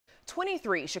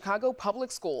23 Chicago public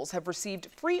schools have received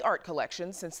free art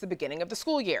collections since the beginning of the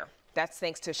school year. That's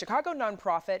thanks to Chicago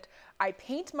nonprofit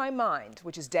IPaintMyMind,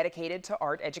 which is dedicated to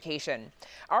art education.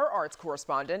 Our arts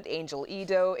correspondent, Angel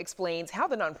Ito, explains how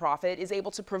the nonprofit is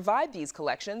able to provide these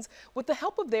collections with the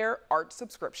help of their art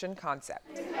subscription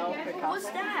concept. What's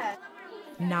that?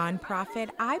 Nonprofit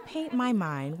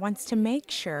IPaintMyMind wants to make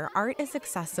sure art is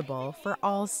accessible for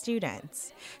all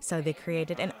students. So they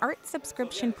created an art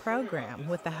subscription program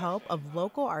with the help of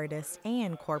local artists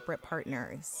and corporate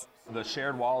partners. The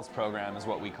Shared Walls program is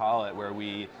what we call it, where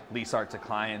we lease art to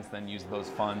clients, then use those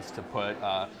funds to put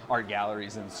art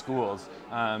galleries in schools.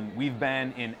 We've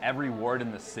been in every ward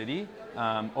in the city,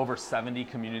 over 70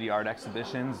 community art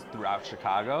exhibitions throughout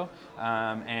Chicago,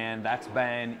 and that's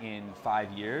been in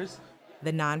 5 years.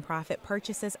 The nonprofit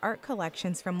purchases art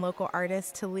collections from local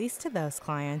artists to lease to those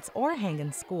clients or hang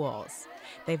in schools.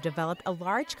 They've developed a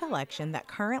large collection that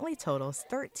currently totals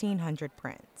 1,300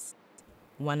 prints.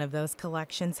 One of those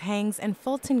collections hangs in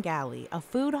Fulton Galley, a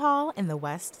food hall in the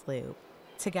West Loop.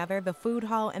 Together, the food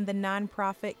hall and the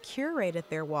nonprofit curated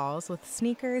their walls with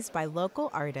sneakers by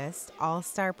local artist All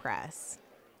Star Press.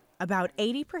 About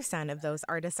 80% of those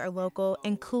artists are local,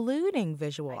 including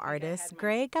visual artist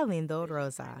Greg Galindo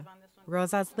Rosa.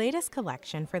 Rosa's latest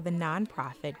collection for the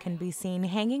nonprofit can be seen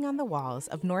hanging on the walls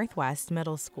of Northwest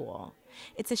Middle School.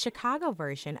 It's a Chicago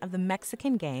version of the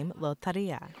Mexican game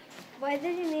Loteria. Why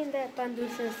did you name that pan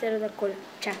dulce instead of the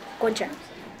concha?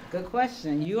 Good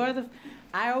question.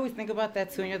 I always think about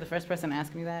that too, and you're the first person to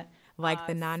ask me that. Like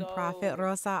the nonprofit,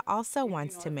 Rosa also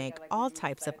wants to make all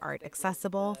types of art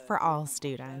accessible for all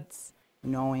students.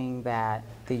 Knowing that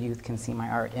the youth can see my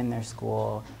art in their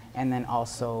school and then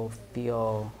also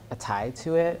feel a tie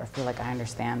to it or feel like I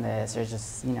understand this or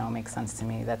just, makes sense to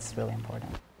me, that's really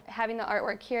important. Having the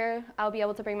artwork here, I'll be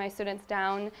able to bring my students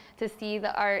down to see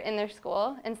the art in their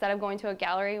school instead of going to a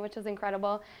gallery, which is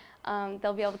incredible.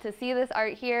 They'll be able to see this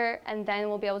art here, and then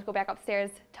we'll be able to go back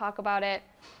upstairs, talk about it,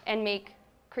 and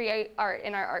create art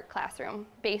in our art classroom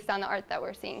based on the art that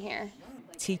we're seeing here.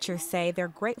 Teachers say they're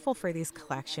grateful for these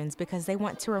collections because they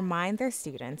want to remind their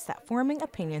students that forming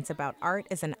opinions about art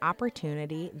is an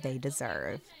opportunity they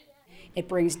deserve. It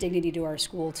brings dignity to our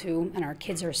school too, and our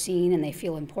kids are seen and they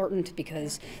feel important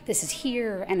because this is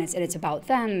here and it's about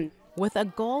them. With a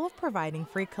goal of providing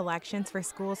free collections for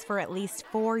schools for at least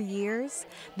 4 years,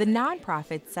 the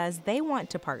nonprofit says they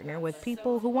want to partner with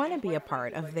people who want to be a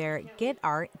part of their Get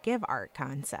Art, Give Art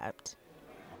concept.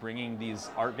 Bringing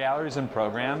these art galleries and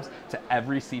programs to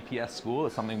every CPS school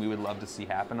is something we would love to see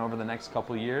happen over the next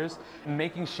couple of years. And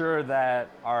making sure that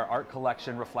our art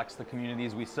collection reflects the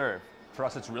communities we serve. For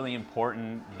us, it's really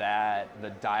important that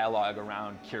the dialogue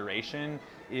around curation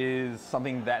is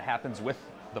something that happens with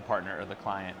the partner or the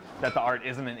client. That the art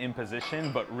isn't an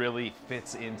imposition, but really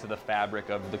fits into the fabric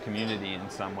of the community in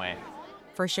some way.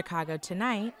 For Chicago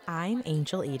Tonight, I'm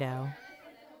Angel Ito.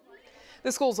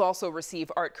 The schools also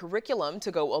receive art curriculum to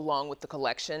go along with the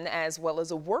collection, as well as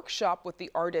a workshop with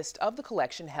the artist of the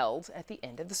collection held at the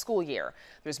end of the school year.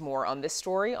 There's more on this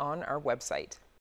story on our website.